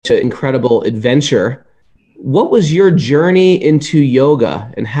incredible adventure. What was your journey into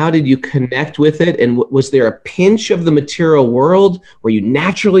yoga, and how did you connect with it? And was there a pinch of the material world? Were you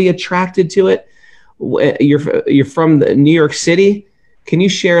naturally attracted to it? You're from New York City. Can you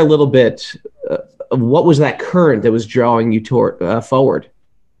share a little bit of what was that current that was drawing you forward?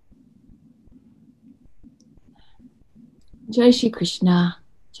 Jai Shri Krishna,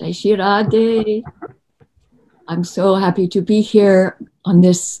 Jai Shri Radhe. I'm so happy to be here on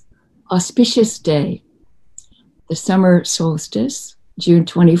this auspicious day, the summer solstice, June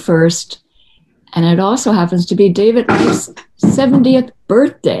 21st. And it also happens to be David Icke's 70th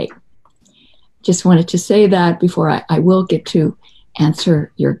birthday. Just wanted to say that before I will get to answering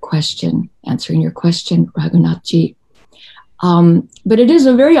your question, Raghunath ji. But it is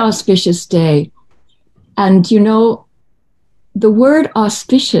a very auspicious day. And you know, the word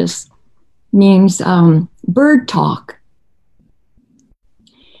auspicious means bird talk.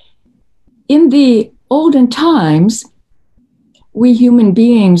 In the olden times, we human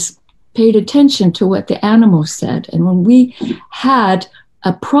beings paid attention to what the animals said. And when we had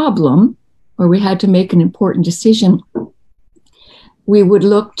a problem or we had to make an important decision, we would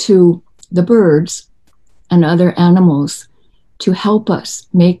look to the birds and other animals to help us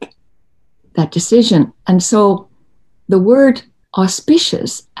make that decision. And so the word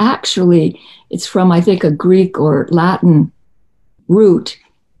auspicious, actually, it's from, I think, a Greek or Latin root,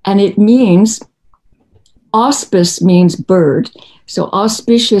 and it means, auspice means bird. So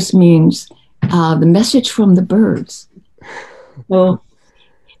auspicious means the message from the birds. So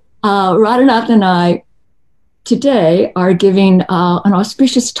Radhanath and I today are giving an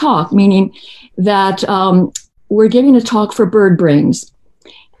auspicious talk, meaning that we're giving a talk for bird brains.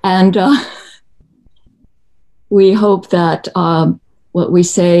 And we hope that what we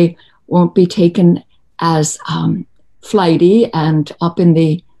say won't be taken as flighty and up in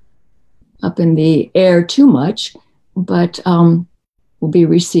the air too much, but will be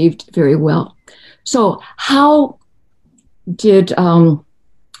received very well. So how did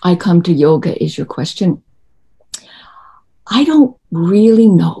I come to yoga is your question. I don't really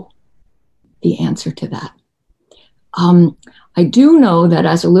know the answer to that. I do know that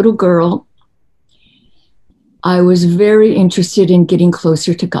as a little girl, I was very interested in getting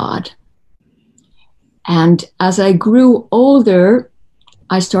closer to God. And as I grew older,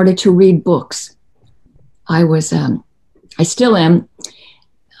 I started to read books. I still am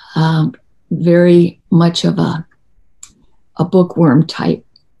very much of a bookworm type.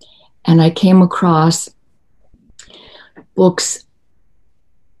 And I came across books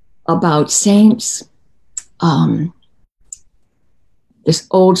about saints, this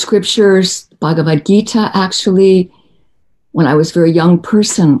old scriptures, Bhagavad Gita. Actually, when I was a very young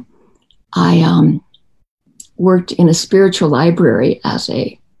person, I worked in a spiritual library as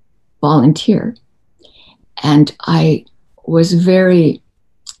a volunteer. And I was very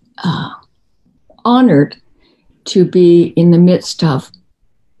honored to be in the midst of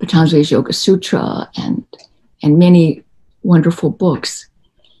Patanjali's Yoga Sutra and many wonderful books.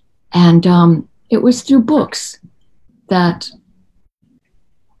 And it was through books that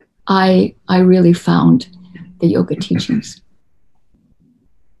I really found the yoga teachings.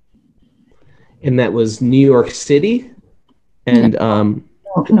 And that was New York City? And no.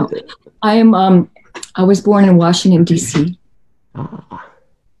 I was born in Washington, D.C.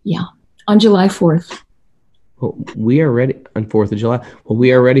 Yeah, on July 4th. Well, we are ready on 4th of July. Well,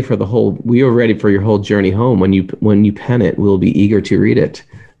 we are ready for your whole journey home. When you pen it, we'll be eager to read it.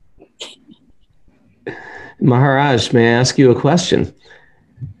 Maharaj, may I ask you a question?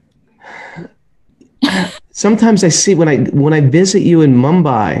 Sometimes I see when I visit you in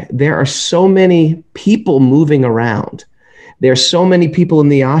Mumbai, there are so many people moving around. There are so many people in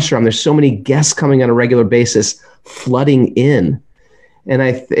the ashram. There's so many guests coming on a regular basis, flooding in. And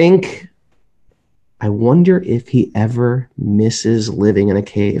I wonder if he ever misses living in a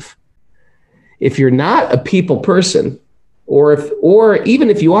cave. If you're not a people person, or even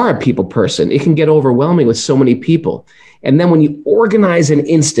if you are a people person, it can get overwhelming with so many people. And then when you organize an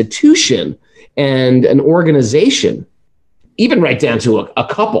institution and an organization, even right down to a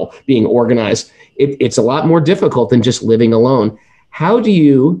couple being organized, it's a lot more difficult than just living alone. How do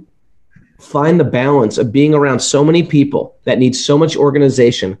you find the balance of being around so many people that need so much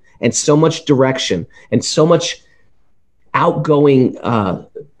organization and so much direction and so much outgoing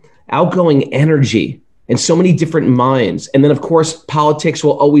energy and so many different minds? And then, of course, politics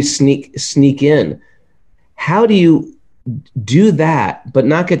will always sneak in. How do you do that but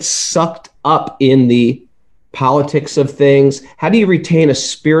not get sucked up in the politics of things? How do you retain a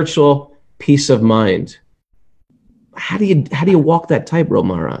spiritual peace of mind? How do you walk that tightrope,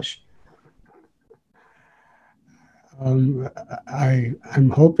 Maharaj? I'm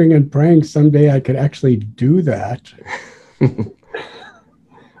hoping and praying someday I could actually do that.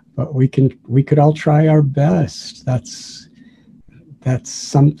 But we could all try our best. That's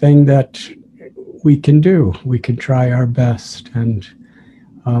something that we can do. We can try our best, and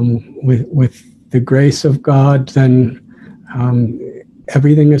with the grace of God, then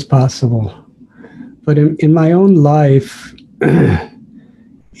everything is possible. But in my own life,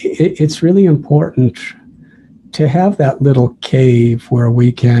 it's really important to have that little cave where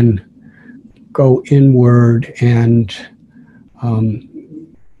we can go inward and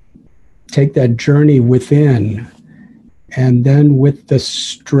take that journey within. And then with the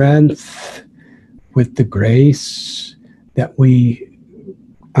strength, with the grace that we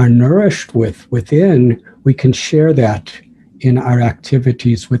are nourished within, we can share that in our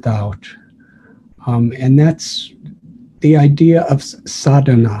activities without. And that's the idea of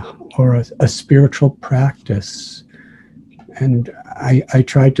sadhana, or a spiritual practice. And I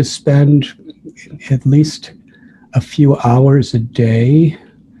try to spend at least a few hours a day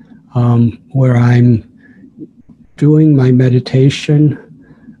where I'm doing my meditation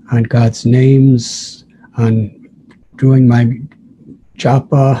on God's names, on doing my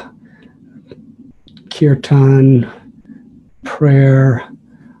japa, kirtan, prayer.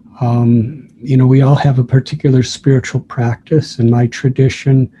 We all have a particular spiritual practice. In my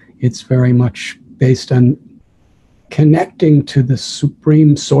tradition, it's very much based on connecting to the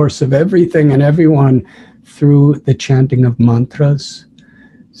supreme source of everything and everyone through the chanting of mantras.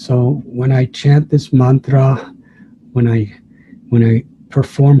 So when I chant this mantra, when I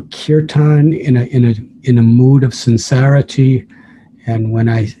perform kirtan in a mood of sincerity, and when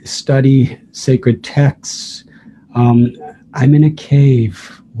I study sacred texts, I'm in a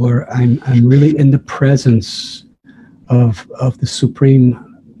cave where I'm really in the presence of the supreme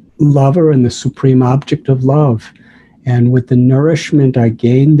lover and the supreme object of love. And with the nourishment I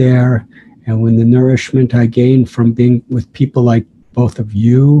gain there, and when the nourishment I gain from being with people like both of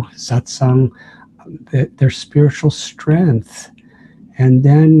you, satsang, their spiritual strength. And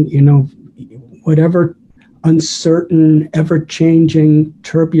then, whatever uncertain, ever-changing,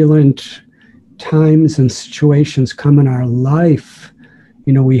 turbulent times and situations come in our life,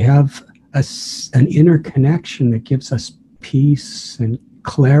 we have an inner connection that gives us peace and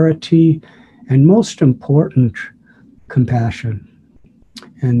clarity, and most important, compassion.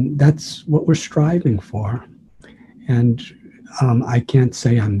 And that's what we're striving for. And I can't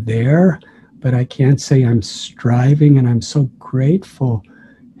say I'm there, but I can say I'm striving, and I'm so grateful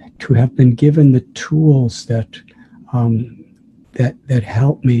to have been given the tools that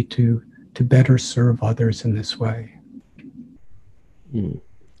help me to better serve others in this way.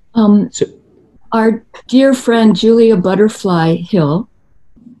 Our dear friend Julia Butterfly Hill,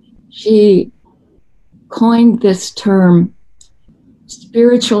 she coined this term,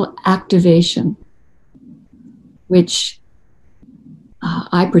 spiritual activation, which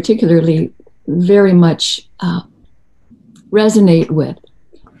I particularly very much resonate with.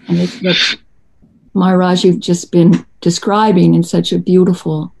 And it's what, Maharaj, you've just been describing in such a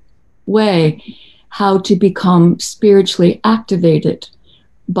beautiful way, how to become spiritually activated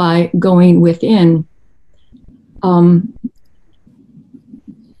by going within.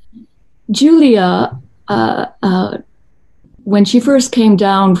 Julia, when she first came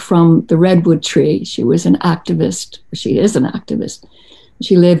down from the redwood tree, she was an activist. She is an activist.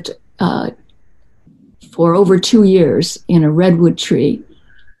 She lived for over 2 years in a redwood tree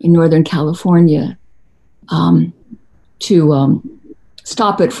in Northern California to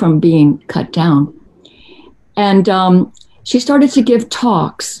stop it from being cut down. And she started to give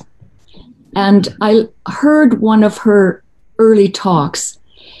talks. And I heard one of her early talks,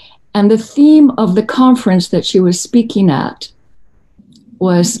 and the theme of the conference that she was speaking at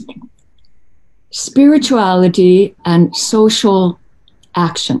was spirituality and social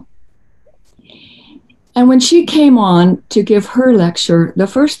action. And when she came on to give her lecture, the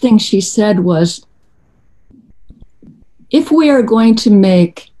first thing she said was, if we are going to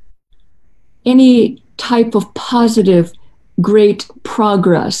make any type of positive, great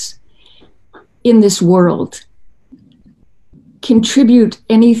progress in this world, contribute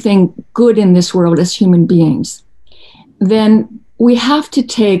anything good in this world as human beings, then we have to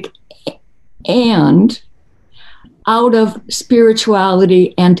take "and" out of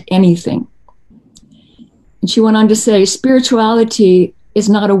spirituality and anything. And she went on to say, spirituality is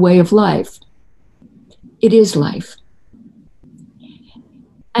not a way of life. It is life.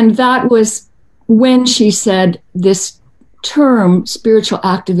 And that was when she said this term, spiritual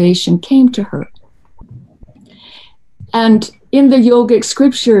activation, came to her. And in the yogic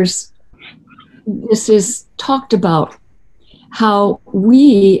scriptures, this is talked about, how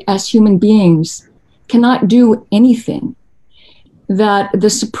we as human beings cannot do anything, that the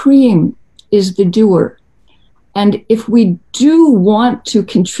Supreme is the doer. And if we do want to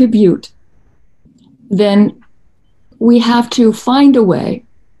contribute, then we have to find a way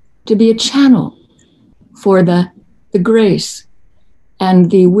to be a channel for the grace and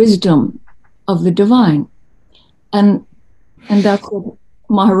the wisdom of the divine. And that's what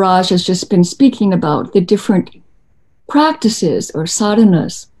Maharaj has just been speaking about, the different practices or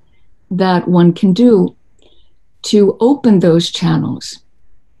sadhanas that one can do to open those channels,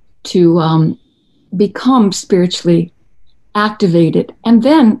 to become spiritually activated. And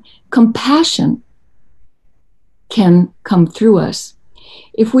then compassion can come through us.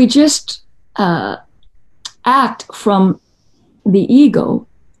 If we just act from the ego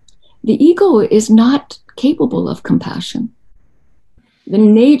is not capable of compassion. The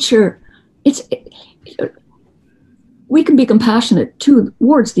nature, we can be compassionate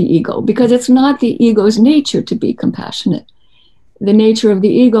towards the ego because it's not the ego's nature to be compassionate. The nature of the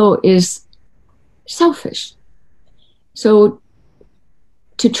ego is selfish. So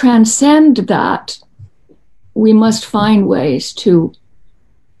to transcend that, we must find ways to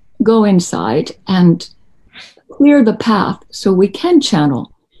go inside and clear the path so we can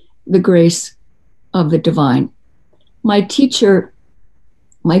channel the grace of the divine. My teacher,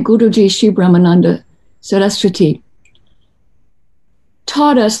 my Guruji Sri Brahmananda Saraswati,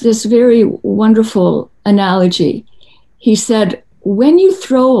 taught us this very wonderful analogy. He said, when you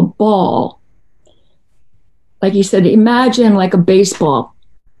throw a ball, like he said, imagine like a baseball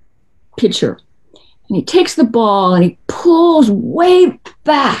pitcher. And he takes the ball and he pulls way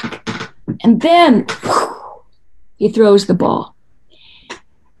back. And then he throws the ball.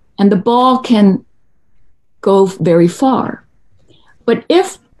 And the ball can go very far. But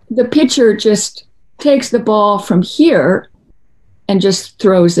if the pitcher just takes the ball from here and just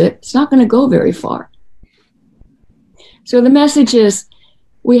throws it, it's not going to go very far. So the message is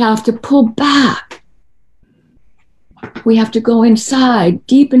we have to pull back. We have to go inside,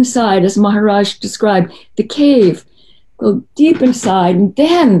 deep inside, as Maharaj described, the cave, go deep inside. And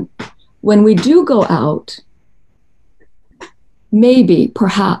then when we do go out, maybe,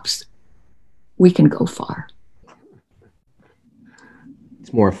 perhaps, we can go far.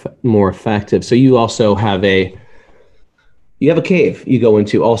 It's more effective. So you also have a cave you go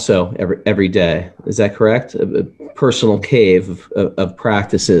into also every day. Is that correct? A personal cave of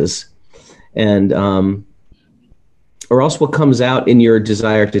practices. And or else what comes out in your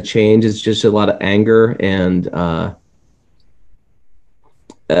desire to change is just a lot of anger and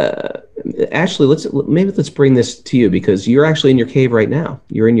actually let's bring this to you, because you're actually in your cave right now.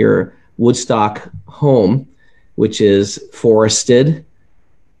 You're in your Woodstock home, which is forested.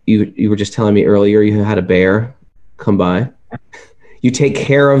 You were just telling me earlier you had a bear come by. You take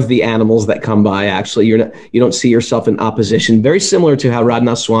care of the animals that come by. Actually, you don't see yourself in opposition. Very similar to how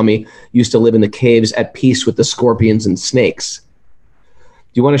Radhanath Swami used to live in the caves at peace with the scorpions and snakes.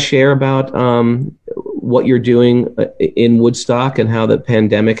 Do you want to share about what you're doing in Woodstock and how the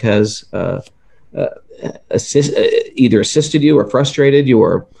pandemic has either assisted you or frustrated you,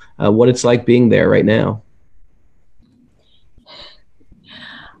 or what it's like being there right now?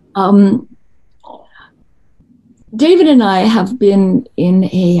 David and I have been in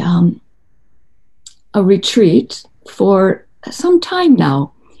a retreat for some time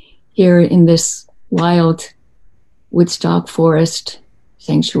now here in this wild Woodstock forest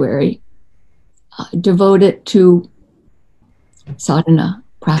sanctuary, devoted to sadhana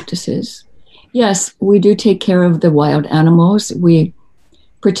practices. Yes, we do take care of the wild animals. We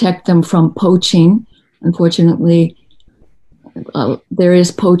protect them from poaching. Unfortunately, there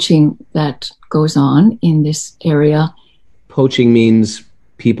is poaching that goes on in this area. Poaching means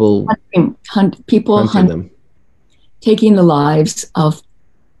people hunting them, taking the lives of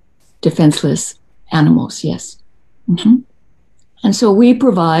defenseless animals. Yes. Mm-hmm. And so we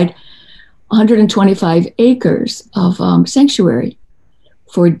provide 125 acres of sanctuary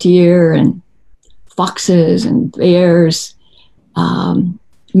for deer and foxes and bears,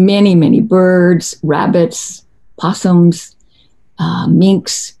 many birds, rabbits, possums,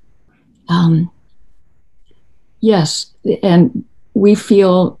 minks. Yes, and we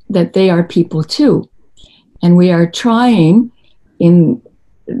feel that they are people too. And we are trying in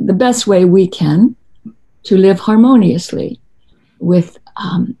the best way we can to live harmoniously with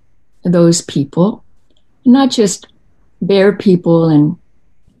those people, not just bear people and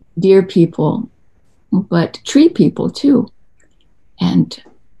deer people, but tree people too, and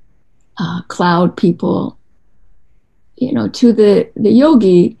cloud people, to the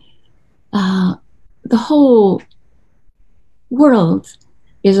yogi, the whole world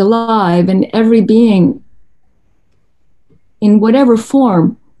is alive, and every being, in whatever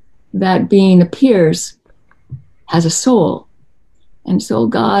form that being appears, has a soul. And so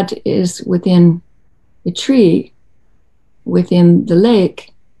God is within the tree, within the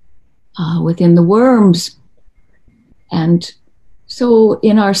lake, within the worms. And so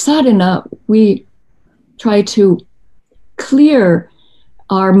in our sadhana, we try to clear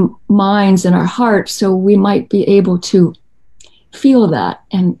our minds and our hearts so we might be able to feel that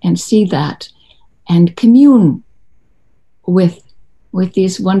and see that and commune with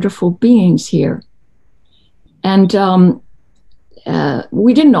these wonderful beings here. And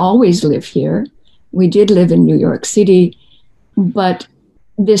we didn't always live here. We did live in New York City, but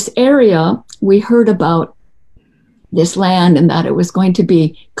this area, we heard about this land and that it was going to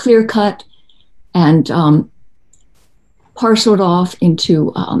be clear cut and parceled off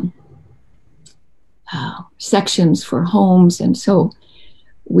into sections for homes. And so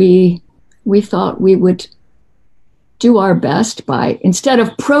we thought we would do our best by, instead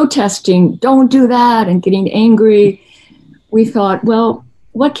of protesting, don't do that, and getting angry, we thought, well,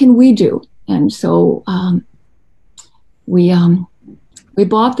 what can we do? And so we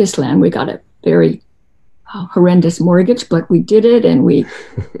bought this land. We got a very horrendous mortgage, but we did it, and we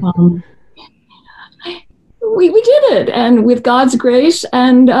did it, and with God's grace,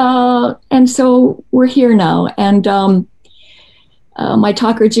 and so we're here now. And my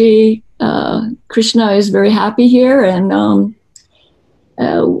Thakurji, Krishna, is very happy here, and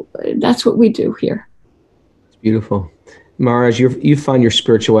that's what we do here. It's beautiful. Maharaj, you find your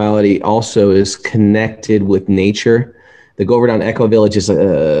spirituality also is connected with nature. The Govardhan Eco Village is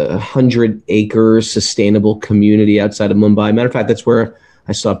 100 acres sustainable community outside of Mumbai. Matter of fact, that's where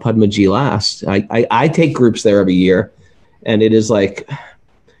I saw Padmaji last. I take groups there every year, and it is like,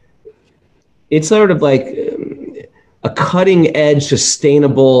 it's sort of like a cutting edge,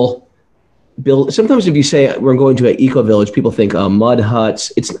 sustainable build. Sometimes if you say we're going to an eco village, people think mud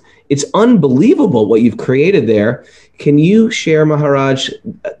huts. It's unbelievable what you've created there. Can you share, Maharaj,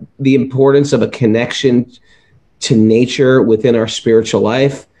 the importance of a connection to nature within our spiritual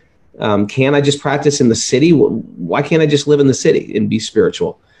life? Can I just practice in the city? Why can't I just live in the city and be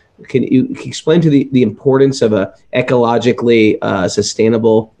spiritual? Can you explain to the importance of a ecologically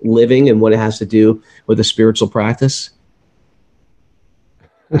sustainable living and what it has to do with a spiritual practice?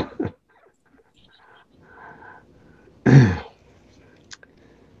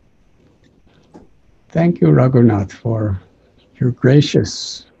 Thank you, Raghunath, for your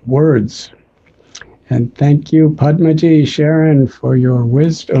gracious words. And thank you, Padmaji, Sharon, for your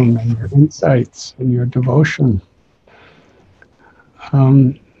wisdom and your insights and your devotion.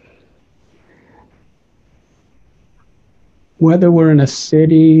 Whether we're in a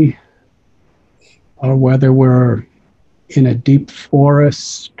city or whether we're in a deep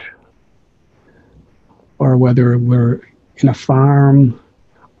forest or whether we're in a farm,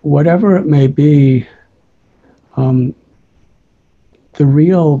 whatever it may be, the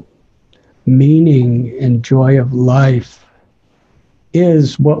real meaning and joy of life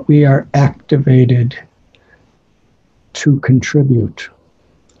is what we are activated to contribute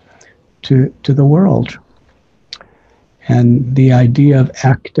to the world. And the idea of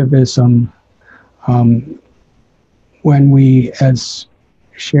activism, when we, as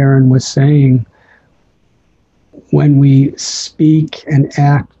Sharon was saying, when we speak and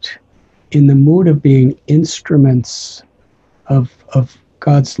act in the mood of being instruments of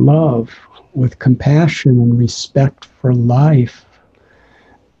God's love, with compassion and respect for life,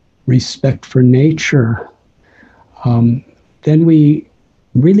 respect for nature, then we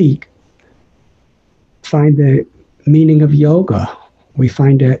really find the meaning of yoga. We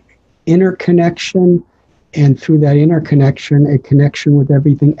find an inner connection, and through that inner connection, a connection with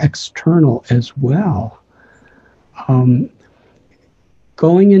everything external as well.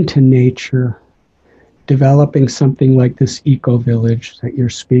 Going into nature, developing something like this eco-village that you're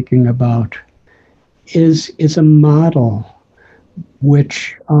speaking about is a model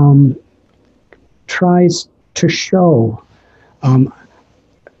which tries to show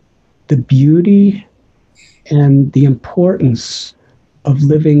the beauty and the importance of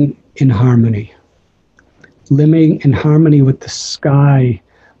living in harmony. Living in harmony with the sky,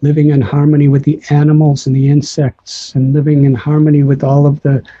 living in harmony with the animals and the insects, and living in harmony with all of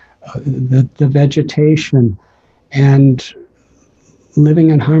the vegetation, and living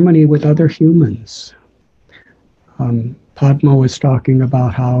in harmony with other humans. Padma was talking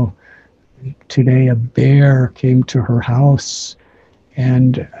about how today a bear came to her house,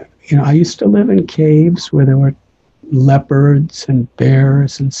 and I used to live in caves where there were leopards and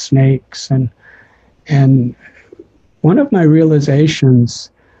bears and snakes. And one of my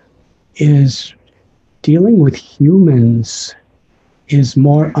realizations is dealing with humans is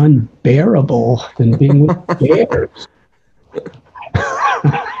more unbearable than being with bears.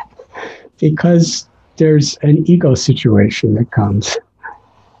 Because there's an ego situation that comes.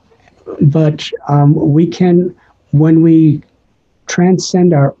 But we can, when we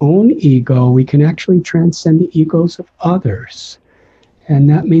transcend our own ego, we can actually transcend the egos of others. And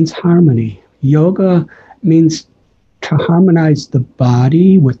that means harmony. Yoga means to harmonize the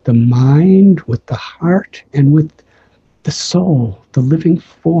body with the mind, with the heart, and with the soul, the living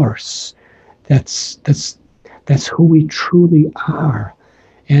force. That's who we truly are.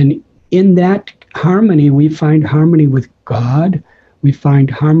 And in that harmony, we find harmony with God, we find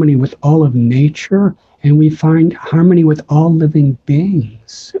harmony with all of nature, and we find harmony with all living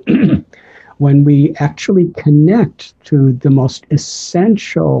beings. When we actually connect to the most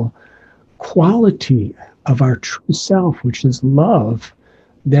essential quality of our true self, which is love,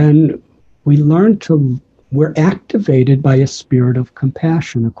 then we're activated by a spirit of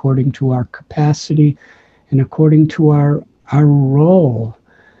compassion according to our capacity and according to our role.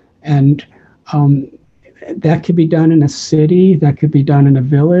 And that could be done in a city, that could be done in a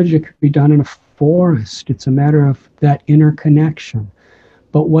village, it could be done in a forest. It's a matter of that interconnection.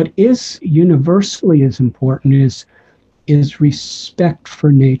 But what is universally as important is respect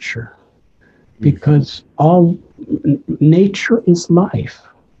for nature, because all nature is life,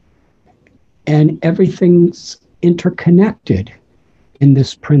 and everything's interconnected in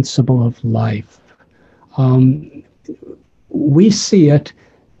this principle of life. We see it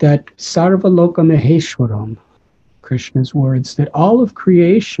that Sarva Loka Maheshwaram, Krishna's words, that all of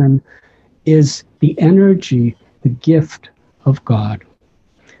creation is the energy, the gift of God.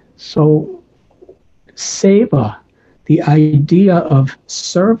 So seva, the idea of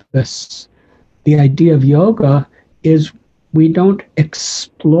service, the idea of yoga is we don't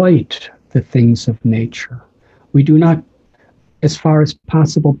exploit the things of nature. We do not, as far as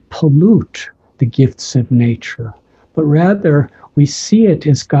possible, pollute the gifts of nature, but rather we see it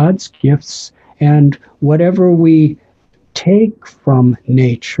as God's gifts, and whatever we take from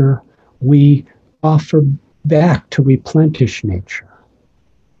nature, we offer back to replenish nature.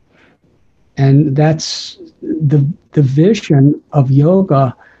 And that's the vision of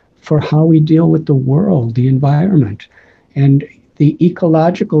yoga for how we deal with the world, the environment. And the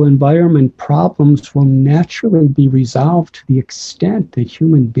ecological environment problems will naturally be resolved to the extent that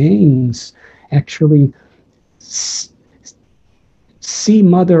human beings actually see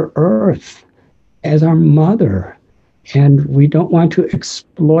Mother Earth as our mother. And we don't want to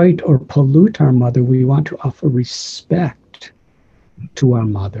exploit or pollute our mother. We want to offer respect to our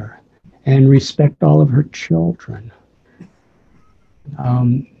mother and respect all of her children.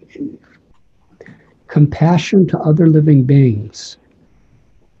 Compassion to other living beings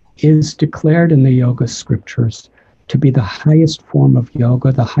is declared in the yoga scriptures to be the highest form of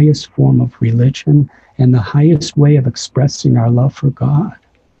yoga, the highest form of religion, and the highest way of expressing our love for God.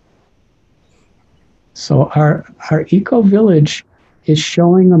 So our eco-village is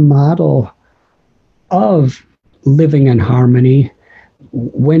showing a model of living in harmony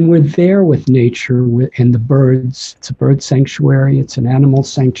when we're there with nature and the birds. It's a bird sanctuary, it's an animal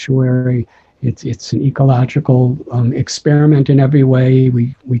sanctuary, it's an ecological experiment in every way.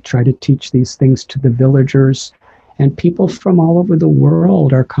 We try to teach these things to the villagers, and people from all over the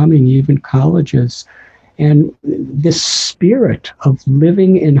world are coming, even colleges. And this spirit of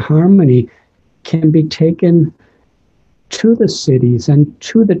living in harmony can be taken to the cities and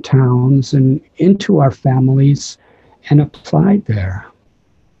to the towns and into our families and applied there.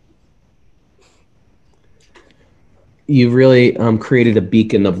 You've really created a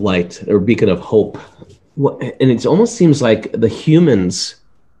beacon of light or beacon of hope. And it almost seems like the humans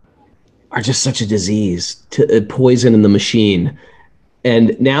are just such a disease, a poison in the machine.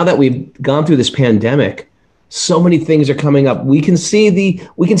 And now that we've gone through this pandemic, so many things are coming up. We can see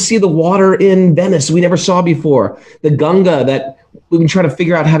the water in Venice we never saw before. The Ganga that we've been trying to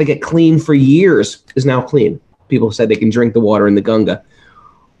figure out how to get clean for years is now clean. People said they can drink the water in the Ganga.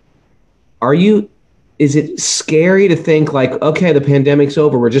 Is it scary to think like, okay, the pandemic's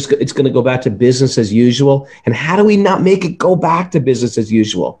over, it's going to go back to business as usual? And how do we not make it go back to business as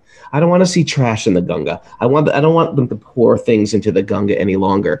usual? I don't want to see trash in the Ganga. I don't want them to pour things into the Ganga any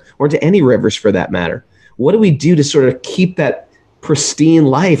longer, or into any rivers for that matter. What do we do to sort of keep that pristine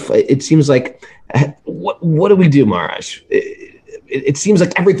life? It seems like, what do we do, Maharaj? It seems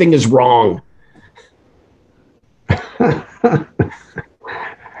like everything is wrong.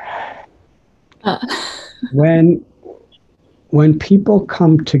 When when people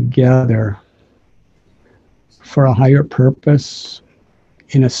come together for a higher purpose,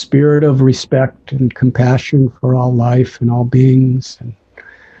 in a spirit of respect and compassion for all life and all beings, and,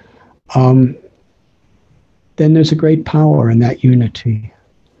 then there's a great power in that unity.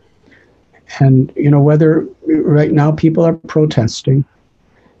 And, whether right now people are protesting,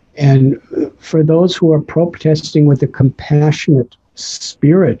 and for those who are protesting with a compassionate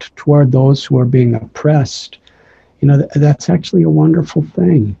spirit toward those who are being oppressed, that's actually a wonderful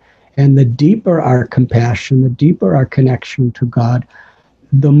thing. And the deeper our compassion, the deeper our connection to God,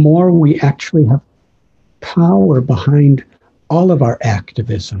 the more we actually have power behind all of our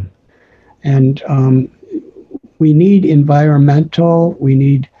activism. And we need environmental, we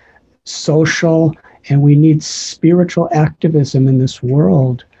need social, and we need spiritual activism in this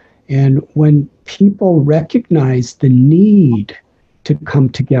world. And when people recognize the need to come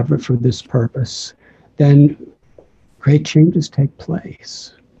together for this purpose, then great changes take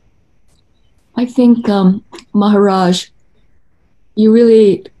place. I think, Maharaj, you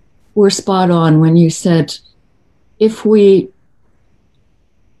really were spot on when you said, if we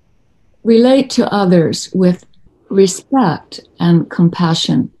relate to others with respect and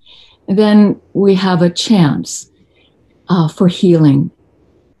compassion, then we have a chance for healing.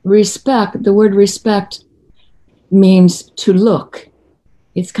 Respect, the word respect means to look.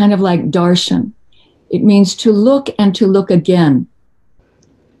 It's kind of like darshan. It means to look and to look again,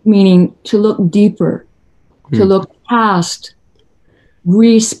 meaning to look deeper, to look past,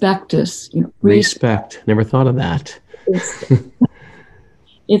 respectus. Respect. Never thought of that.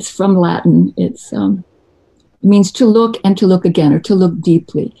 It's from Latin. It means to look and to look again, or to look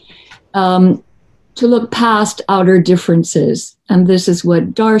deeply, to look past outer differences. And this is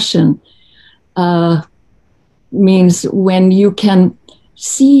what darshan means, when you can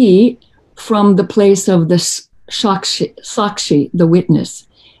see from the place of the sakshi, the witness,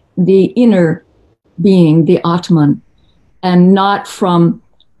 the inner being, the Atman, and not from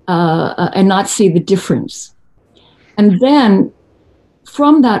and not see the difference. And then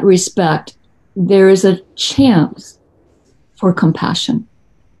from that respect, there is a chance for compassion.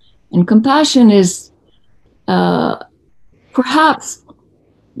 And compassion is perhaps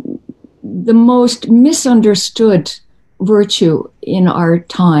the most misunderstood virtue in our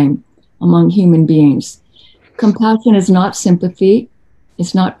time among human beings. Compassion is not sympathy.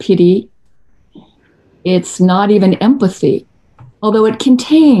 It's not pity. It's not even empathy, although it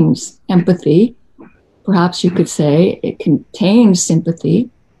contains empathy. Perhaps you could say it contains sympathy.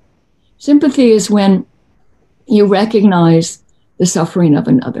 Sympathy is when you recognize the suffering of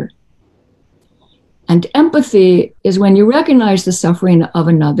another. And empathy is when you recognize the suffering of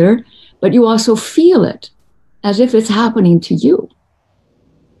another, but you also feel it as if it's happening to you.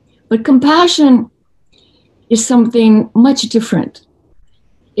 But compassion is something much different.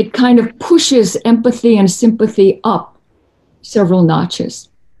 It kind of pushes empathy and sympathy up several notches.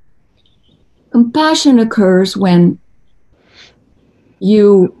 Compassion occurs when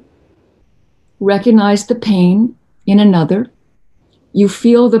you recognize the pain in another, you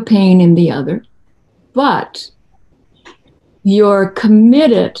feel the pain in the other, but you're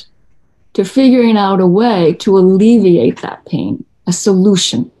committed to figuring out a way to alleviate that pain, a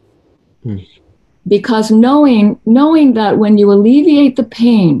solution. Because knowing that when you alleviate the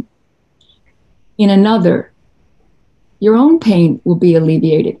pain in another, your own pain will be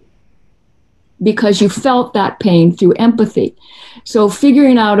alleviated because you felt that pain through empathy. So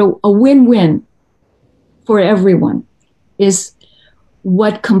figuring out a win-win for everyone is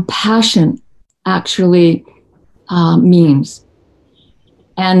what compassion actually means.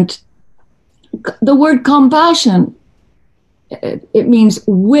 And the word compassion, it means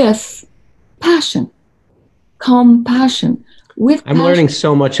with passion, compassion, with I'm passion. learning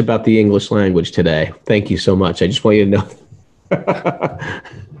so much about the English language today. Thank you so much. I just want you to know.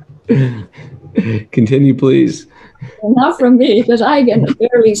 Continue, please. Not from me, because I can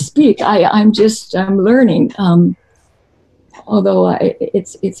barely speak. I'm learning. Although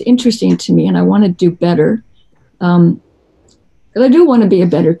it's interesting to me, and I want to do better. Because I do want to be a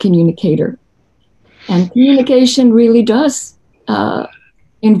better communicator, and communication really does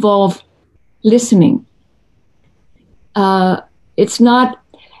involve listening. It's not,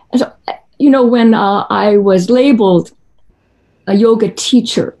 when I was labeled a yoga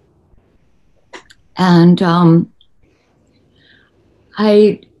teacher, and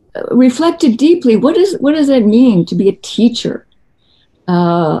I reflected deeply, what does it mean to be a teacher?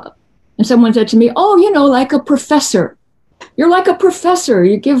 And someone said to me, like a professor. You're like a professor.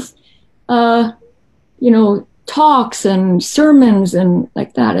 You give, talks and sermons and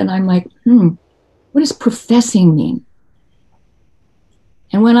like that. And I'm like, what does professing mean?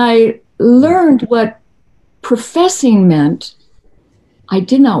 And when I learned what professing meant, I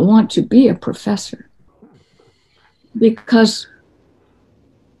did not want to be a professor because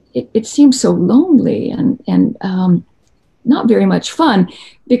it seemed so lonely and not very much fun,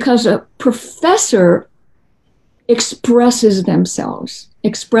 because a professor expresses themselves,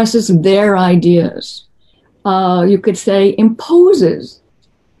 expresses their ideas. You could say imposes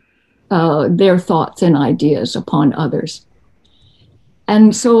their thoughts and ideas upon others.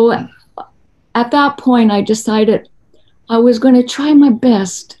 And so at that point, I decided I was going to try my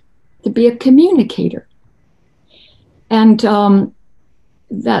best to be a communicator. And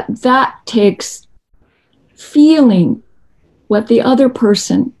that takes feeling what the other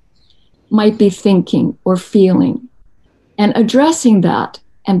person might be thinking or feeling and addressing that.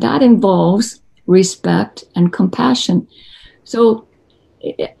 And that involves respect and compassion. So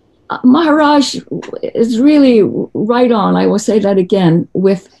Maharaj is really right on. I will say that again,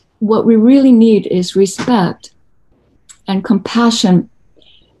 with what we really need is respect and compassion.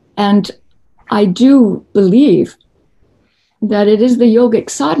 And I do believe that it is the yogic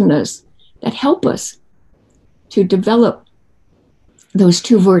sadhanas that help us to develop those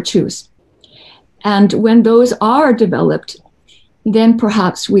two virtues. And when those are developed, then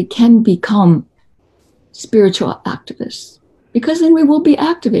perhaps we can become spiritual activists, because then we will be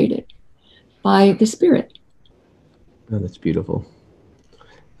activated by the spirit. Oh, that's beautiful.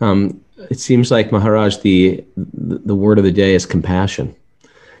 It seems like, Maharaj, the word of the day is compassion.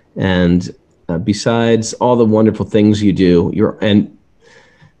 And besides all the wonderful things you do,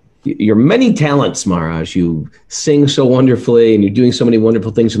 your many talents, Maharaj. You sing so wonderfully, and you're doing so many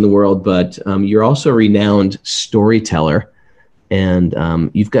wonderful things in the world. But you're also a renowned storyteller, and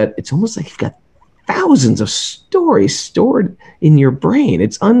it's almost like you've got thousands of stories stored in your brain.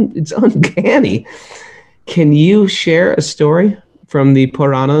 It's uncanny. Can you share a story from the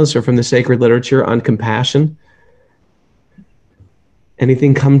Puranas or from the sacred literature on compassion?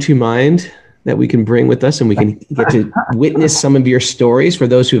 Anything come to mind that we can bring with us, and we can get to witness some of your stories for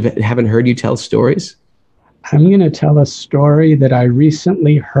those who haven't heard you tell stories? I'm going to tell a story that I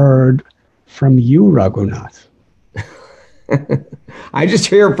recently heard from you, Raghunath. I just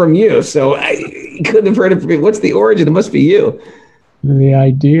hear from you, so I couldn't have heard it from me. What's the origin? It must be you. The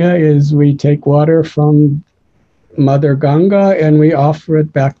idea is we take water from Mother Ganga and we offer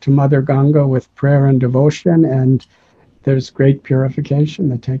it back to Mother Ganga with prayer and devotion, and there's great purification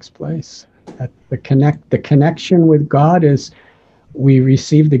that takes place. The connection with God is we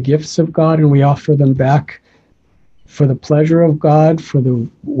receive the gifts of God and we offer them back for the pleasure of God, for the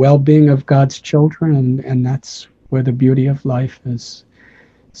well-being of God's children, and that's where the beauty of life is.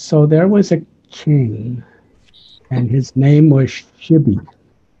 So there was a king, and his name was Shibi.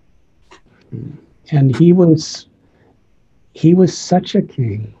 And he was such a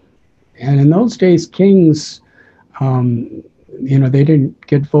king. And in those days, kings, they didn't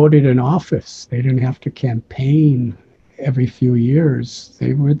get voted in office. They didn't have to campaign every few years.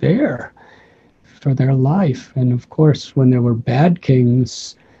 They were there for their life. And of course, when there were bad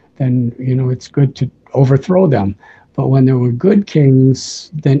kings, then, it's good to overthrow them. But when there were good kings,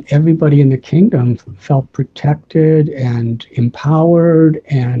 then everybody in the kingdom felt protected and empowered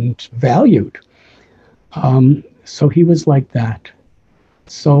and valued. So he was like that.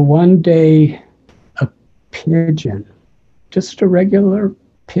 So one day, a pigeon, just a regular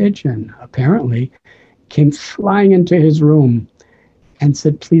pigeon, apparently, came flying into his room and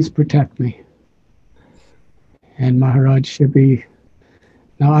said, "Please protect me." And Maharaj Shibi,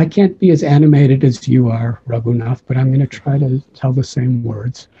 now I can't be as animated as you are, Raghunath, but I'm going to try to tell the same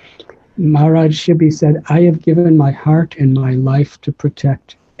words. Maharaj Shibi said, "I have given my heart and my life to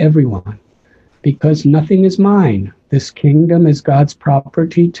protect everyone, because nothing is mine. This kingdom is God's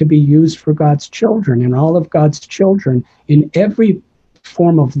property to be used for God's children, and all of God's children in every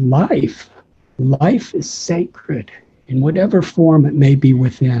form of life. Life is sacred in whatever form it may be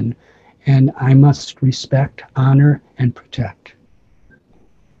within, and I must respect, honor, and protect."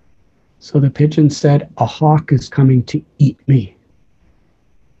 So the pigeon said, "A hawk is coming to eat me.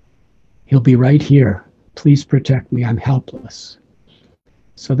 He'll be right here. Please protect me. I'm helpless."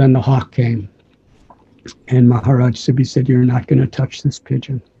 So then the hawk came. And Maharaj Shibi said, "You're not going to touch this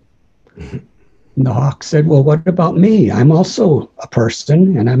pigeon." And the hawk said, "Well, what about me? I'm also a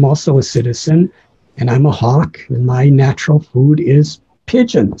person, and I'm also a citizen, and I'm a hawk, and my natural food is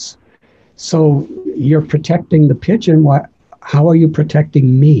pigeons. So you're protecting the pigeon. How are you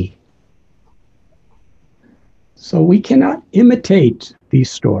protecting me?" So we cannot imitate these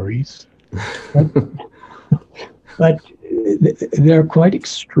stories, but they're quite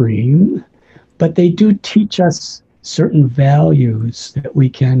extreme. But they do teach us certain values that we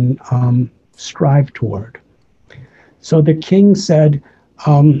can strive toward. So the king said,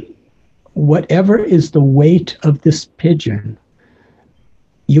 whatever is the weight of this pigeon,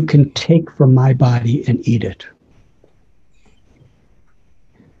 you can take from my body and eat it.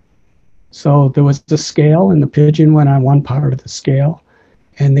 So there was the scale, and the pigeon went on one part of the scale,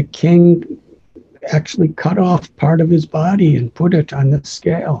 and the king actually cut off part of his body and put it on the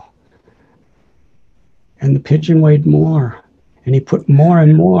scale. And the pigeon weighed more, and he put more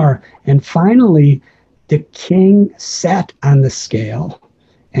and more. And finally, the king sat on the scale,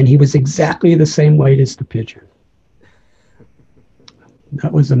 and he was exactly the same weight as the pigeon.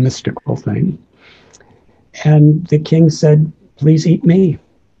 That was a mystical thing. And the king said, please eat me.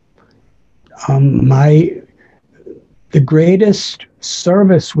 The greatest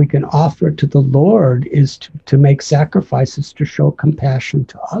service we can offer to the Lord is to make sacrifices to show compassion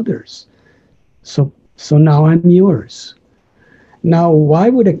to others. So now I'm yours. Now, why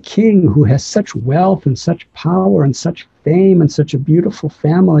would a king who has such wealth and such power and such fame and such a beautiful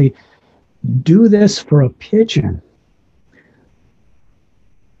family do this for a pigeon?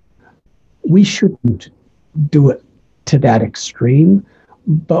 We shouldn't do it to that extreme,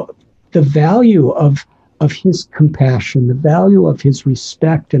 but the value of his compassion, the value of his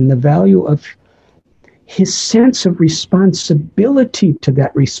respect, and the value of his sense of responsibility to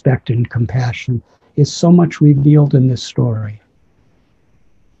that respect and compassion is so much revealed in this story.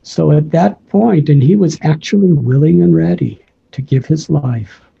 So at that point, and he was actually willing and ready to give his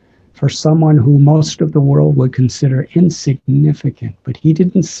life for someone who most of the world would consider insignificant, but he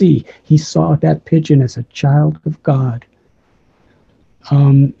didn't see. He saw that pigeon as a child of God.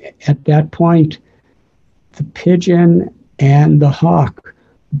 At that point, the pigeon and the hawk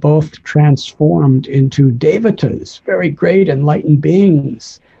both transformed into devatas, very great enlightened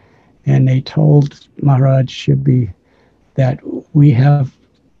beings. And they told Maharaj Shibi that we have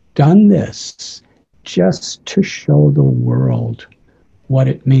done this just to show the world what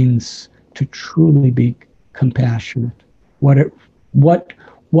it means to truly be compassionate. What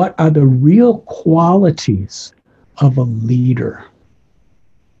are the real qualities of a leader?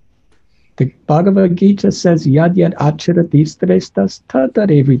 The Bhagavad Gita says, Yad yad acharati srestas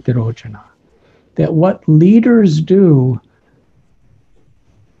tadarevitirojana. That what leaders do,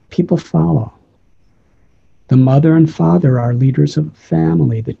 people follow. The mother and father are leaders of a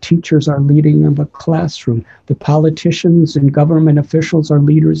family. The teachers are leading of a classroom. The politicians and government officials are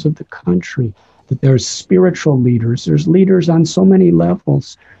leaders of the country. That there's spiritual leaders. There's leaders on so many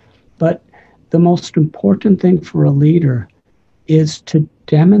levels. But the most important thing for a leader is to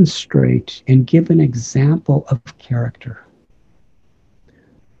demonstrate and give an example of character.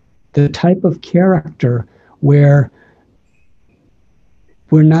 The type of character where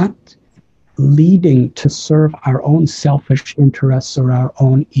we're not leading to serve our own selfish interests or our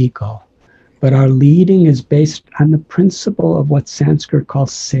own ego, but our leading is based on the principle of what Sanskrit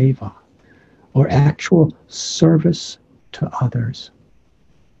calls seva, or actual service to others.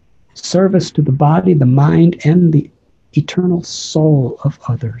 Service to the body, the mind, and the eternal soul of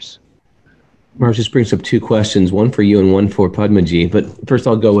others. Mark, this brings up two questions, one for you and one for Padmaji. But first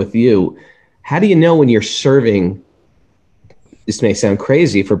I'll go with you. How do you know when you're serving, this may sound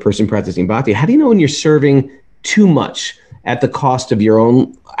crazy for a person practicing bhakti, how do you know when you're serving too much at the cost of your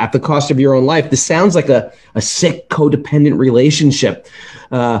own life? This sounds like a sick, codependent relationship.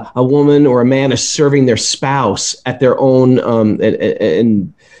 A woman or a man is serving their spouse at their own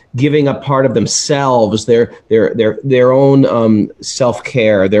and giving up part of themselves, their own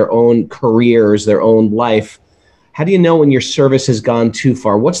self-care, their own careers, their own life. How do you know when your service has gone too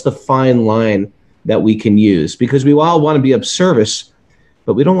far? What's the fine line that we can use? Because we all want to be of service,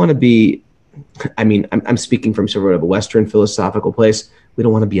 but we don't want to be, I'm speaking from sort of a Western philosophical place. We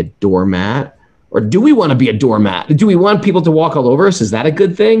don't want to be a doormat. Or do we want to be a doormat? Do we want people to walk all over us? Is that a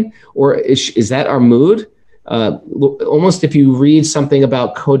good thing? Or is that our mood? Almost if you read something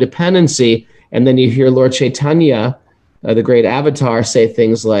about codependency and then you hear Lord Chaitanya, the great avatar, say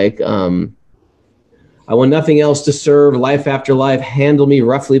things like, I want nothing else to serve, life after life, handle me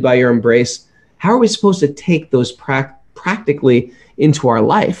roughly by your embrace. How are we supposed to take those practically into our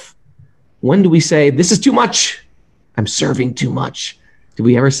life? When do we say, this is too much? I'm serving too much. Do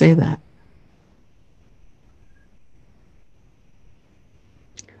we ever say that?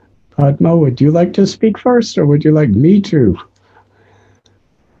 Padma, would you like to speak first, or would you like me to?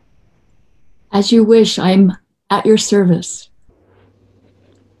 As you wish, I'm at your service.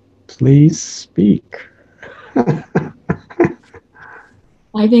 Please speak. I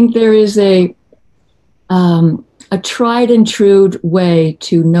think there is a tried and true way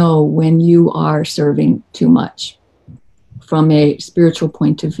to know when you are serving too much. from a spiritual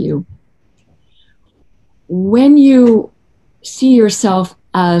point of view. When you see yourself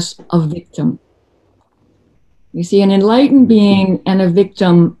as a victim, you see, an enlightened being and a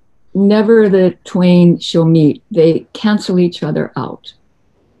victim, never the twain shall meet. They cancel each other out.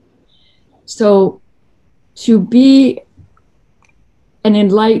 So to be an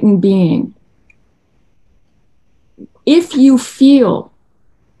enlightened being, if you feel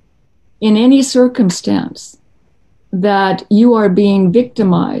in any circumstance that you are being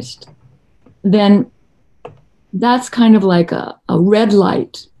victimized, then that's kind of like a red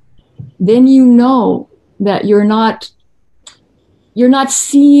light. Then you know that you're not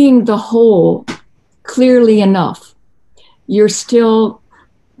seeing the whole clearly enough. You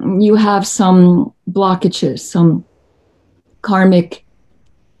have some blockages, some karmic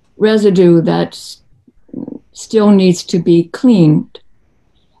residue that still needs to be cleaned.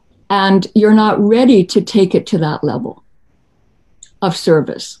 And you're not ready to take it to that level of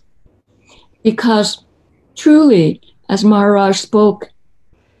service. Because truly, as Maharaj spoke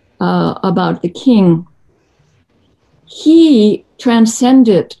about the king, he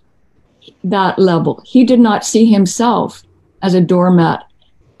transcended that level. He did not see himself as a doormat,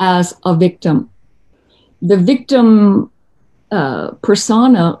 as a victim. The victim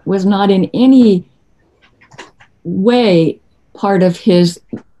persona was not in any way part of his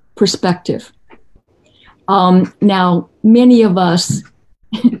perspective. Now, many of us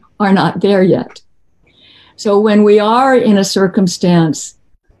are not there yet. So when we are in a circumstance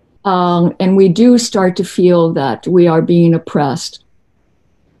and we do start to feel that we are being oppressed,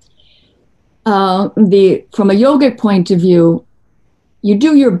 from a yogic point of view, you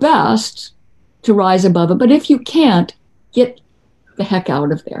do your best to rise above it. But if you can't, get the heck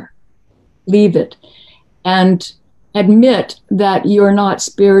out of there. Leave it. And admit that you're not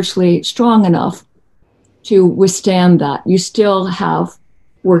spiritually strong enough to withstand that. You still have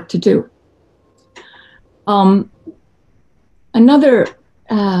work to do. Another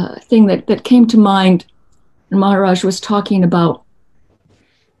thing that came to mind when Maharaj was talking about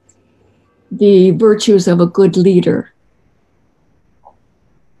the virtues of a good leader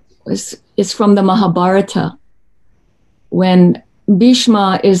is from the Mahabharata, when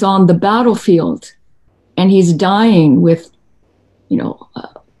Bhishma is on the battlefield and he's dying with,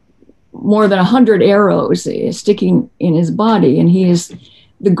 more than 100 arrows sticking in his body, and he is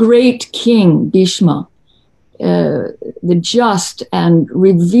the great king Bhishma, the just and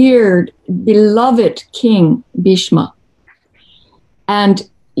revered, beloved king Bhishma. And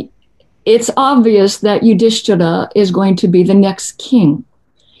it's obvious that Yudhishthira is going to be the next king.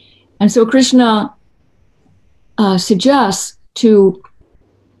 And so Krishna suggests to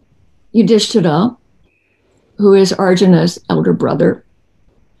Yudhishthira, who is Arjuna's elder brother,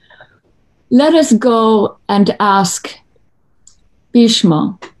 let us go and ask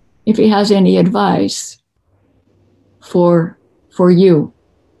Bhishma if he has any advice for you.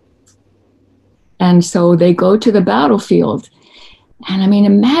 And so they go to the battlefield. And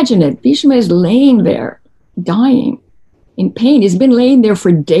imagine it. Bhishma is laying there, dying in pain. He's been laying there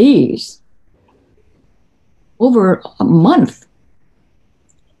for days, over a month.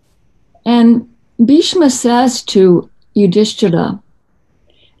 And Bhishma says to Yudhishthira,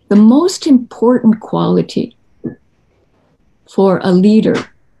 the most important quality for a leader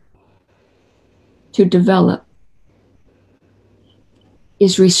to develop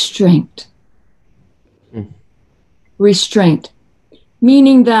is restraint. Restraint,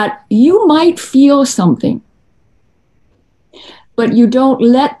 meaning that you might feel something, but you don't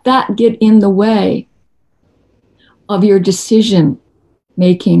let that get in the way of your decision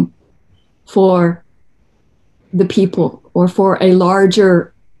making for the people or for a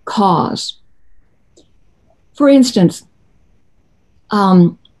larger cause. For instance,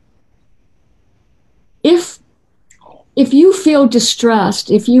 if you feel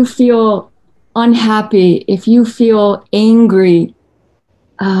distressed, if you feel unhappy, if you feel angry,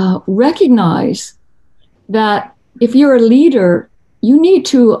 recognize that if you're a leader, you need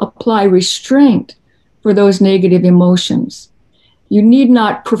to apply restraint for those negative emotions. You need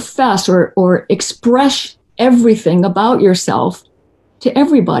not profess or express everything about yourself to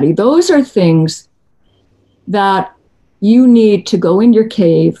everybody. Those are things that you need to go in your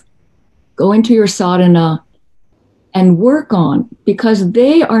cave, go into your sadhana, and work on, because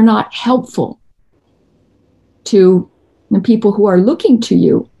they are not helpful to the people who are looking to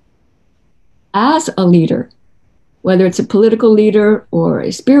you as a leader, whether it's a political leader or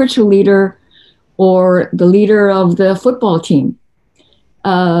a spiritual leader or the leader of the football team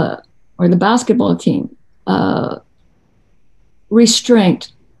or the basketball team.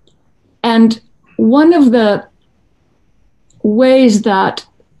 Restraint. And one of the ways that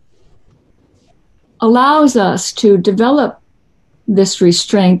allows us to develop this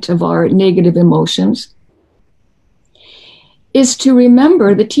restraint of our negative emotions is to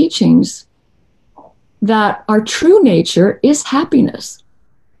remember the teachings that our true nature is happiness.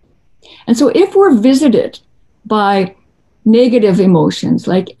 And so if we're visited by negative emotions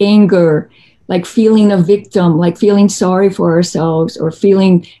like anger, like feeling a victim, like feeling sorry for ourselves, or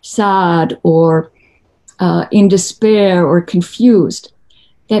feeling sad, or in despair or confused,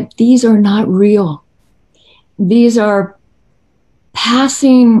 that these are not real. These are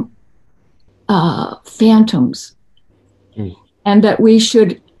passing phantoms. And that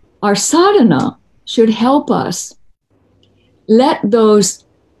our sadhana should help us let those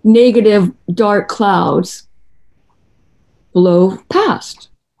negative dark clouds blow past,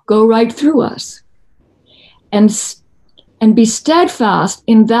 go right through us, and be steadfast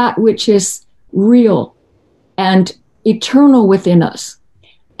in that which is real and eternal within us.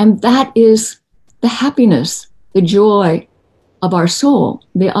 And that is the happiness, the joy of our soul,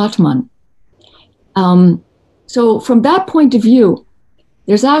 the Atman. So from that point of view,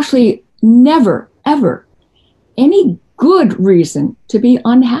 there's actually never, ever any good reason to be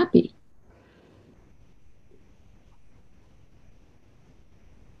unhappy.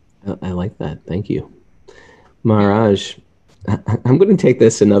 I like that. Thank you. Maharaj, I'm going to take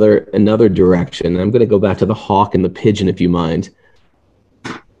this another direction. I'm going to go back to the hawk and the pigeon, if you mind.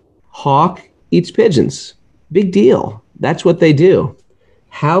 Hawk eats pigeons. Big deal. That's what they do.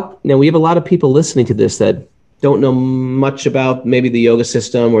 Now, we have a lot of people listening to this that don't know much about maybe the yoga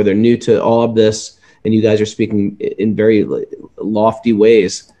system, or they're new to all of this, and you guys are speaking in very lofty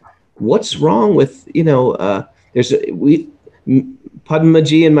ways. What's wrong with,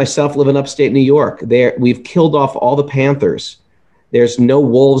 Padmaji and myself live in upstate New York. We've killed off all the panthers. There's no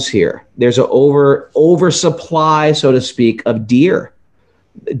wolves here. There's an oversupply, so to speak, of deer.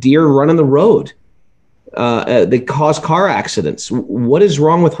 Deer running the road. They cause car accidents. What is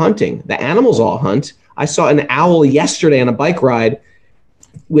wrong with hunting? The animals all hunt. I saw an owl yesterday on a bike ride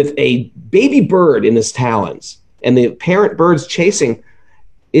with a baby bird in his talons, and the parent bird's chasing.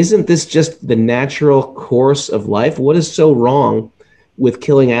 Isn't this just the natural course of life? What is so wrong with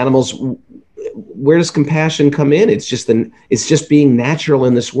killing animals? Where does compassion come in? It's just being natural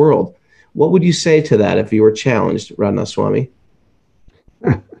in this world. What would you say to that if you were challenged, Radhanath Swami?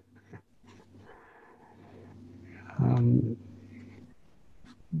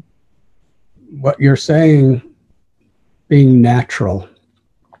 What you're saying, being natural.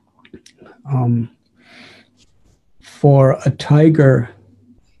 For a tiger,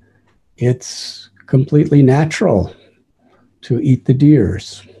 it's completely natural to eat the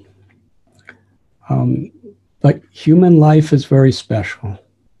deers. But human life is very special.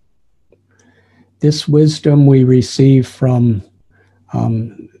 This wisdom we receive from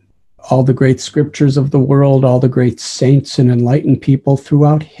all the great scriptures of the world, all the great saints and enlightened people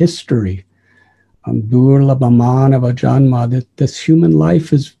throughout history. Durlabhamana Janma, that this human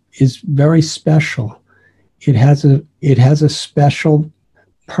life is very special. It has a special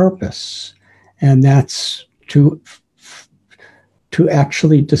purpose, and that's to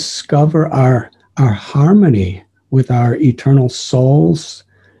actually discover our harmony with our eternal souls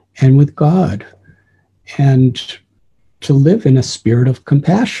and with God, and to live in a spirit of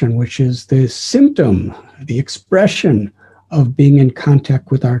compassion, which is the symptom, the expression of being in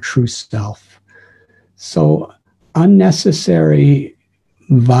contact with our true self. So unnecessary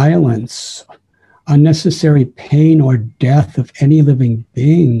violence, unnecessary pain or death of any living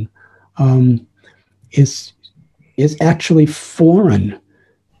being is actually foreign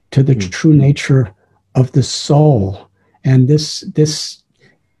to the true nature of the soul. And this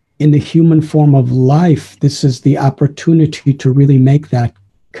in the human form of life, this is the opportunity to really make that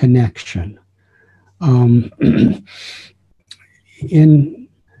connection. In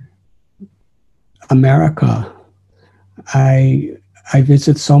America, I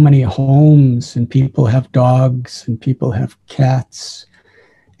visit so many homes, and people have dogs and people have cats,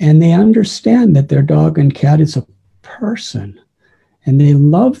 and they understand that their dog and cat is a person, and they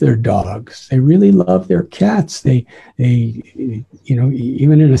love their dogs. They really love their cats. They even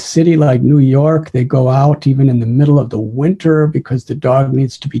in a city like New York, they go out even in the middle of the winter because the dog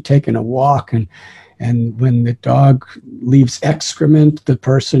needs to be taken a walk, and when the dog leaves excrement, the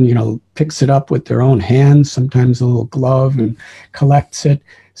person, picks it up with their own hands, sometimes a little glove, and collects it.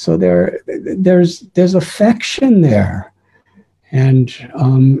 So there's affection there. And,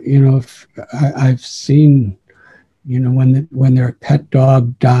 I've seen, When their pet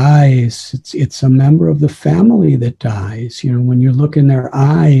dog dies, it's a member of the family that dies. When you look in their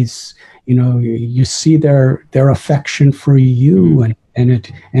eyes, you see their affection for you,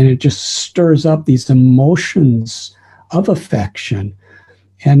 and it just stirs up these emotions of affection.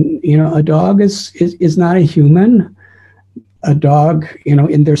 And a dog is not a human. A dog,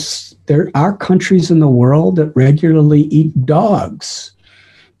 there are countries in the world that regularly eat dogs.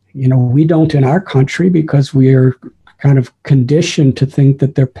 We don't in our country because we are kind of conditioned to think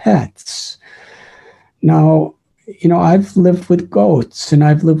that they're pets. Now, I've lived with goats and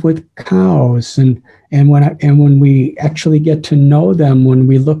I've lived with cows, and when we actually get to know them, when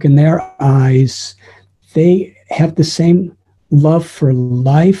we look in their eyes, they have the same love for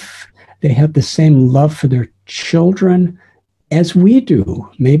life. They have the same love for their children as we do.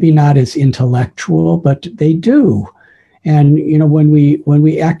 Maybe not as intellectual, but they do. And when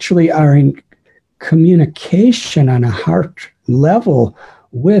we actually are in communication on a heart level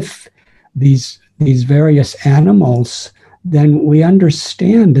with these various animals, then we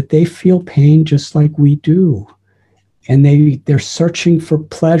understand that they feel pain just like we do. And they're searching for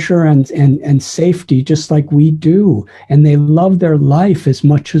pleasure and safety just like we do. And they love their life as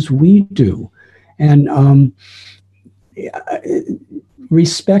much as we do. And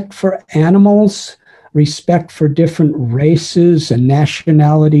respect for animals, respect for different races and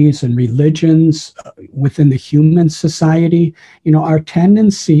nationalities and religions within the human society. Our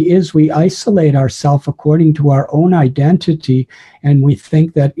tendency is we isolate ourselves according to our own identity, and we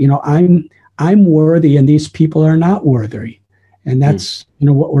think that, I'm worthy and these people are not worthy. And that's,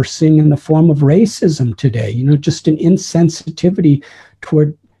 what we're seeing in the form of racism today, just an insensitivity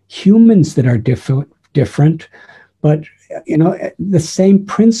toward humans that are different. But, the same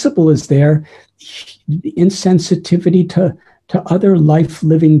principle is there, insensitivity to other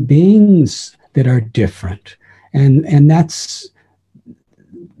life-living beings that are different. And that's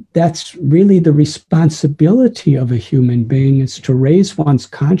really the responsibility of a human being, is to raise one's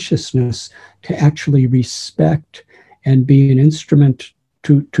consciousness to actually respect and be an instrument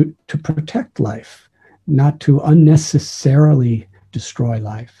to protect life, not to unnecessarily destroy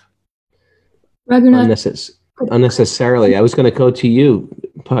life. Raghunath, Unnecessarily. I was going to go to you,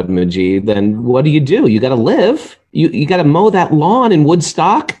 Padmaji. Then what do? You got to live. You got to mow that lawn in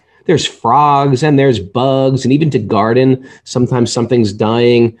Woodstock. There's frogs and there's bugs, and even to garden, sometimes something's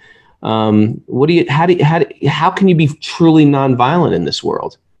dying. How can you be truly nonviolent in this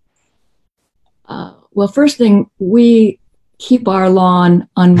world? Well, first thing, we keep our lawn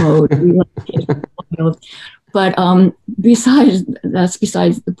unmowed. But besides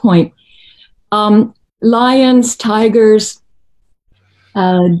the point. Lions, tigers,